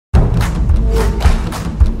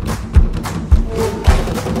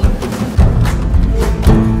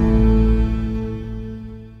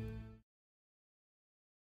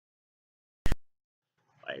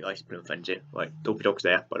Hey guys, Plymouth Fenns here. Right, Dopey Dog's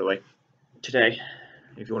there, by the way. Today,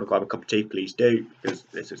 if you want to grab a cup of tea, please do, because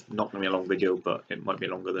this is not going to be a long video, but it might be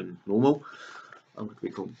longer than normal. I'm going to be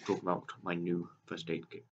talking about my new first aid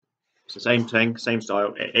kit. It's the same thing, same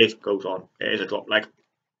style. It goes on. It is a drop leg.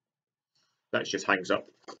 That just hangs up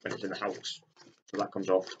when it's in the house, so that comes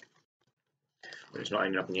off when it's not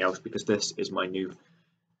hanging up in the house, because this is my new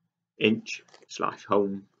inch /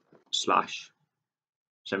 home /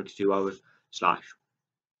 72 hours /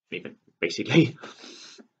 even basically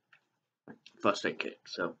first aid kit.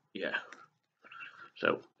 So yeah,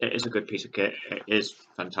 so it is a good piece of kit. It is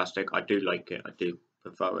fantastic. I do like it. I do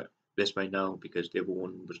prefer it this way now, because the other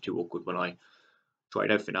one was too awkward when I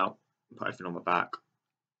tried everything out, put everything on my back,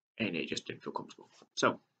 and it just didn't feel comfortable.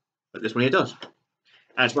 So, but this one here does.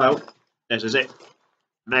 As well, this is it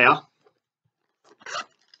there,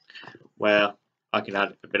 where I can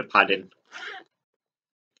add a bit of padding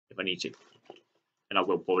if I need to, and I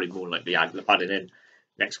will probably more likely add the padding in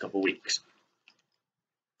next couple of weeks.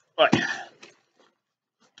 Right,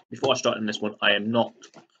 before I start in this one, I am not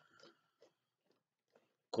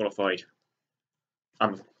qualified.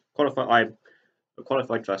 I'm a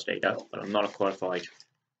qualified first aider, but I'm not a qualified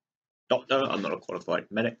doctor. I'm not a qualified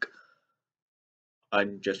medic.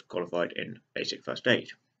 I'm just qualified in basic first aid.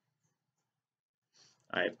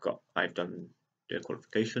 I've done the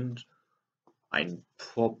qualifications. I'm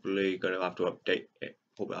probably going to have to update it.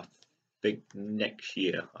 Probably, I think next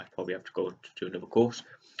year I probably have to go to do another course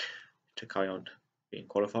to carry on being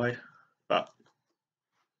qualified. But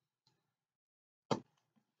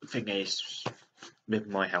the thing is, with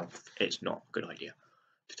my health, it's not a good idea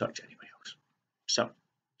to touch anybody else. So,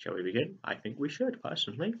 shall we begin? I think we should,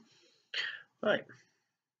 personally. Right.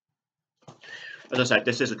 As I said,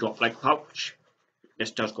 this is a drop leg pouch.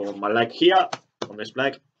 This does go on my leg here, on this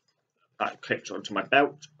leg. That clips onto my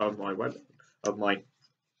belt of my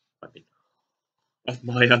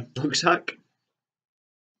rucksack.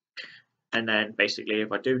 And then basically,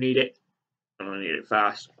 if I do need it, and I need it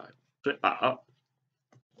fast, I flip that up,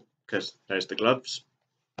 because there's the gloves.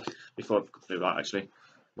 Before I do that, actually,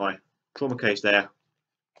 my trauma case there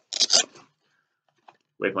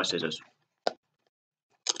with my scissors.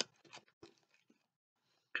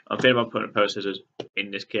 I'm thinking about putting a pair of scissors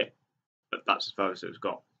in this kit, but that's as far as it's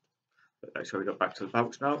got. But let's go back to the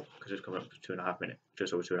pouch now, because it's coming up to 2.5 minutes,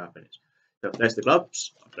 just over 2.5 minutes. So there's the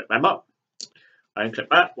gloves. I flip them up. I unclip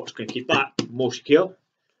that. What's going to keep that more secure?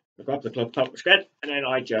 I grab the glove pouch again, and then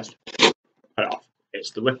I just put it off.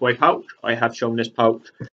 It's the rip away pouch. I have shown this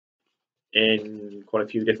pouch in quite a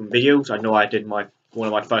few different videos. I know I did one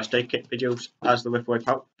of my first aid kit videos as the rip away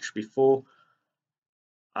pouch before.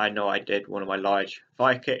 I know I did one of my large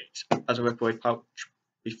fire kits as a rip away pouch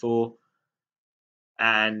before.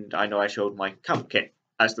 And I know I showed my camp kit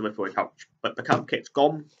as the rip away pouch, but the camp kit's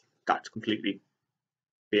gone. That's completely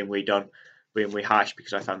being redone, being rehashed,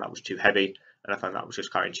 because I found that was too heavy, and I found that was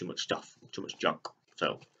just carrying too much stuff, too much junk.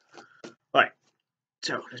 So, right.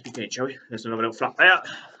 So let's begin, shall we? There's another little flap there.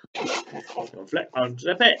 Flip,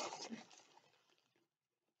 unzip it.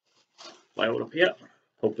 Fly all up here.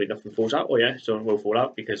 Hopefully nothing falls out. Oh yeah, something will fall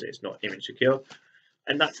out because it's not image secure.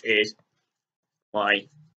 And that is my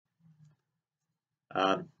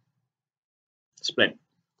splint.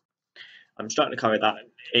 I'm starting to carry that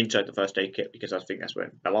inside the first aid kit, because I think that's where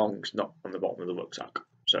it belongs, not on the bottom of the rucksack.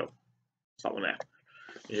 So it's that one there.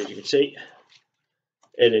 As you can see,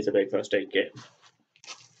 it is a big first aid kit.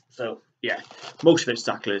 So yeah, most of it's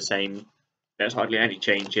exactly the same. There's hardly any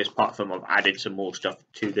changes, apart from I've added some more stuff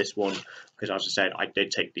to this one, because as I said, I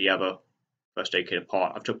did take the other first aid kit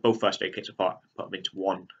apart. I took both first aid kits apart and put them into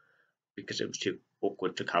one, because it was too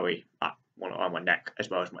awkward to carry that one on my neck, as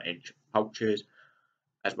well as my inch pouches,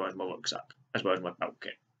 as well as my rucksack, as well as my belt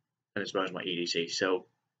kit, and as well as my EDC. So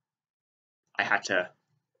I had to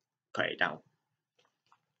cut it down,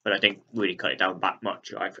 but I didn't really cut it down that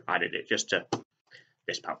much. I've added it just to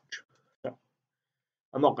this pouch. So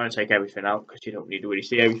I'm not going to take everything out, because you don't need to really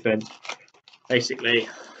see everything. Basically,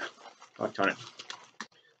 I've done it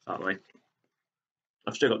that way.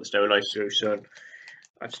 I've still got the sterilizer solution.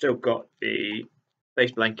 I've still got the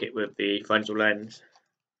base blanket with the frontal lens.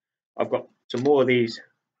 I've got some more of these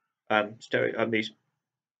wound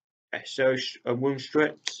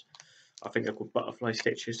strips. I think they're called butterfly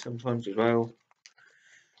stitches sometimes as well.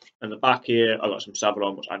 And the back here, I've got some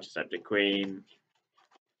Savlon, which antiseptic cream,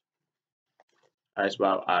 as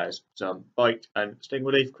well as some bite and sting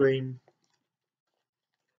relief cream.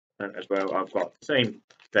 And as well, I've got the same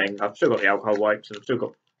thing. I've still got the alcohol wipes, and I've still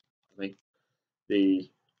got the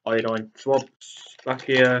iodine swabs back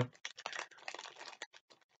here.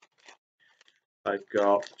 I've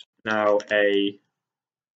got now a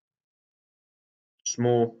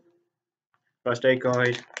small first aid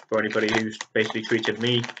guide for anybody who's basically treated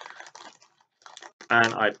me,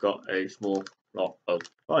 and I've got a small lot of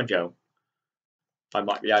barn gel. I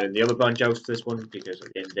might be adding the other barn gels to this one because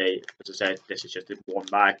at the end of the day, as I said, this is just in one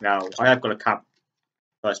bag now. I have got a camp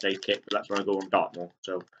first aid kit, but that's when I go on Dartmoor.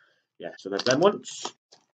 So yeah, so there's them once.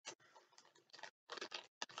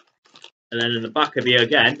 And then in the back of here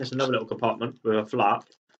again, there's another little compartment with a flap.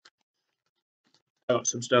 I got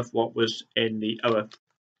some stuff what was in the other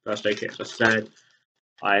first aid kit, as I said.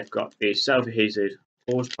 I've got the self-adhesive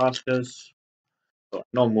pores plasters, got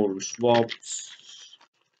non-mortal swabs.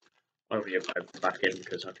 I don't really have to back in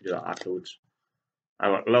because I can do that afterwards. I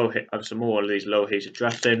got some more of these low adhesive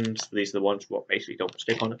dressings. These are the ones what basically don't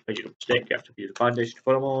stick on it. When you don't stick, you have to use a bandage to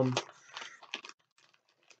put them on.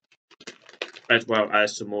 As well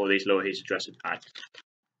as some more of these low adhesive dressing pads.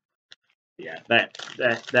 Yeah, they're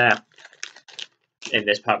in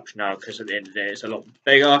this pouch now because at the end of the day it's a lot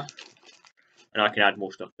bigger and I can add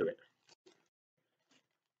more stuff to it.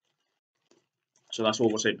 So that's all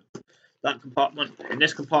what's in that compartment. In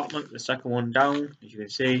this compartment, the second one down, as you can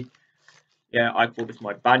see, yeah, I call this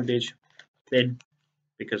my bandage bin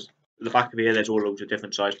because at the back of here there's all loads of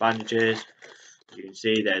different size bandages. As you can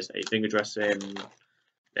see, there's a finger dressing,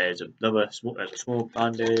 there's a small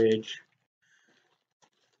bandage,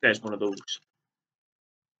 there's one of those,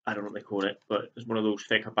 I don't know what they call it, but there's one of those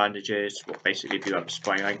thicker bandages, what basically if you have a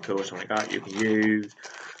sprained ankle or something like that, you can use.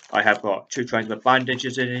 I have got 2 triangular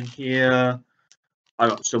bandages in here. I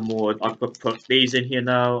got some more. I've put these in here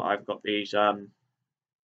now. I've got these I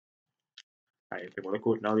don't know what they're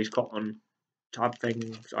called now. These cotton tab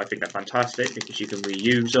things. I think they're fantastic because you can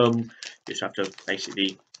reuse them. You just have to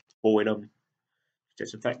basically boil them,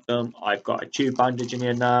 disinfect them. I've got a tube bandage in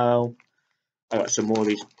here now. I got some more of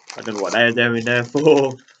these. I don't know what they're in there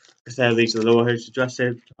for. Because these are the lower hose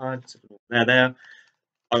dressing pads. They're there.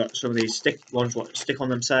 I got some of these stick ones what stick on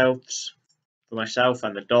themselves for myself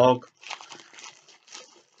and the dog.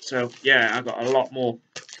 So yeah, I've got a lot more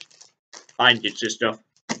bandages and stuff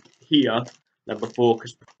here than before.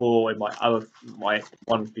 Because before in my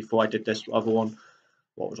one before I did this other one,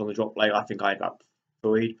 what was on the drop leg, I think I had about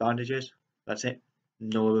 3 bandages. That's it.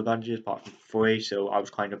 No other bandages apart from 3. So I was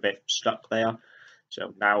kind of a bit stuck there.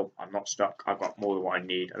 So now I'm not stuck. I've got more than what I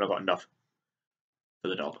need, and I've got enough for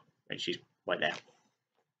the dog, and she's right there.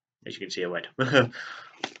 As you can see, her red.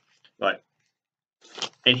 Right.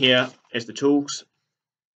 In here is the tools.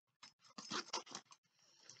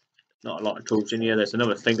 Not a lot of tools in here. There's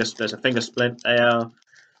another finger. There's a finger splint there.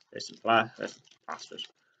 There's some plasters.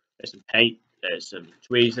 There's some paint. There's some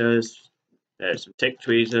tweezers. There's some tick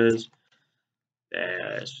tweezers.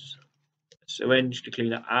 There's a syringe to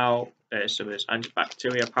clean it out. There's some of this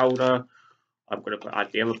antibacterial powder. I'm gonna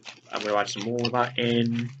add some more of that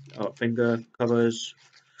in. I've got finger covers.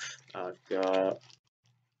 I've got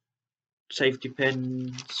safety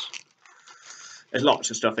pins. There's lots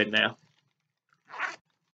of stuff in there.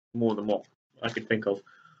 More than what I could think of.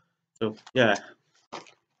 So yeah.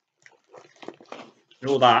 And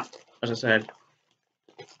all that, as I said,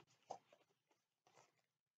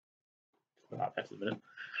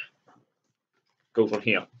 goes on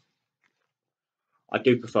here. I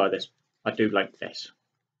do prefer this. I do like this.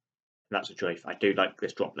 And that's a truth. I do like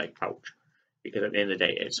this drop leg pouch because at the end of the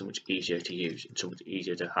day, it's so much easier to use and so much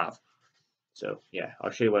easier to have. So yeah,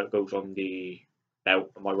 I'll show you where it goes on the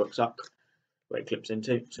belt of my rucksack, where it clips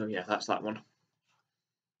into. So yeah, that's that one.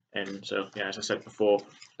 And so yeah, as I said before,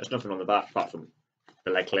 there's nothing on the back apart from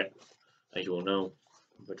the leg clip, as you all know,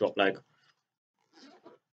 the drop leg.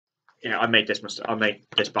 Yeah, I made this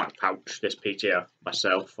back pouch, this piece here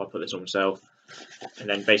myself. I put this on myself, and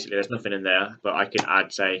then basically there's nothing in there, but I can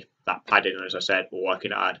add, say, that padding, as I said, or I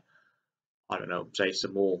can add, I don't know, say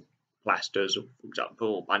some more plasters, for example,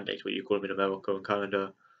 or band-aids, what you call them in America and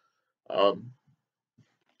Canada.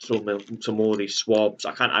 Some more of these swabs.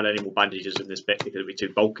 I can't add any more bandages in this bit because it would be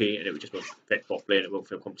too bulky and it would just won't fit properly and it won't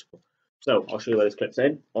feel comfortable. So I'll show you where this clips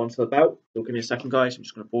in onto the belt. So give me a second, guys. I'm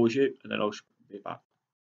just going to pause you and then I'll be back.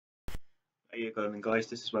 There you go, then, guys.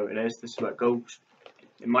 This is where it is. This is where it goes.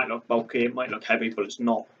 It might look bulky, it might look heavy, but it's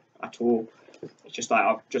not at all. It's just like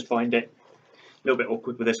I just find it a little bit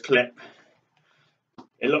awkward with this clip.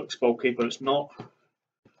 It looks bulky, but it's not.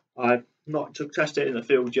 I've not tested it in the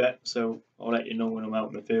field yet, so I'll let you know when I'm out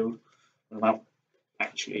in the field, when I'm out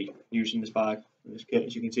actually using this bag and this kit.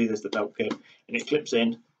 As you can see, there's the belt kit, and it clips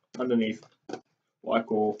in underneath what I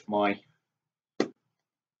call my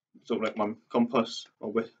sort of like my compass,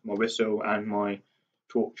 my whistle, and my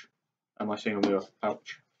torch, and my single mirror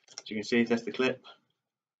pouch. As you can see, there's the clip.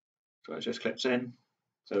 So it just clips in,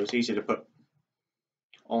 so it's easy to put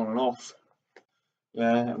on and off.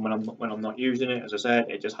 Yeah, and when I'm not using it, as I said,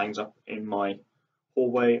 it just hangs up in my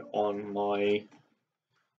hallway on my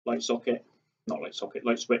light socket, not light socket,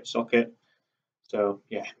 light switch socket. So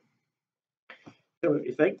yeah, tell me what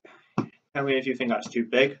you think. Tell me if you think that's too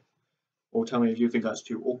big, or tell me if you think that's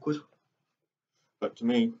too awkward. But to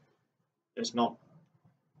me, it's not.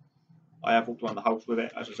 I have walked around the house with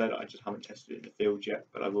it. As I said, I just haven't tested it in the field yet,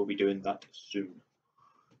 but I will be doing that soon.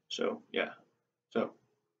 So yeah, so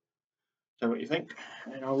tell me what you think,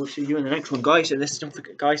 and I will see you in the next one, guys. And this, don't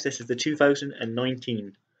forget, guys, this is the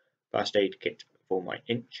 2019 first aid kit for my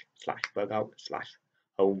inch / bug out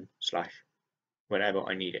 / home / whenever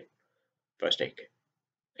I need it. First aid kit.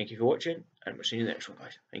 Thank you for watching, and we'll see you in the next one,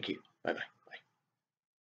 guys. Thank you. Bye bye.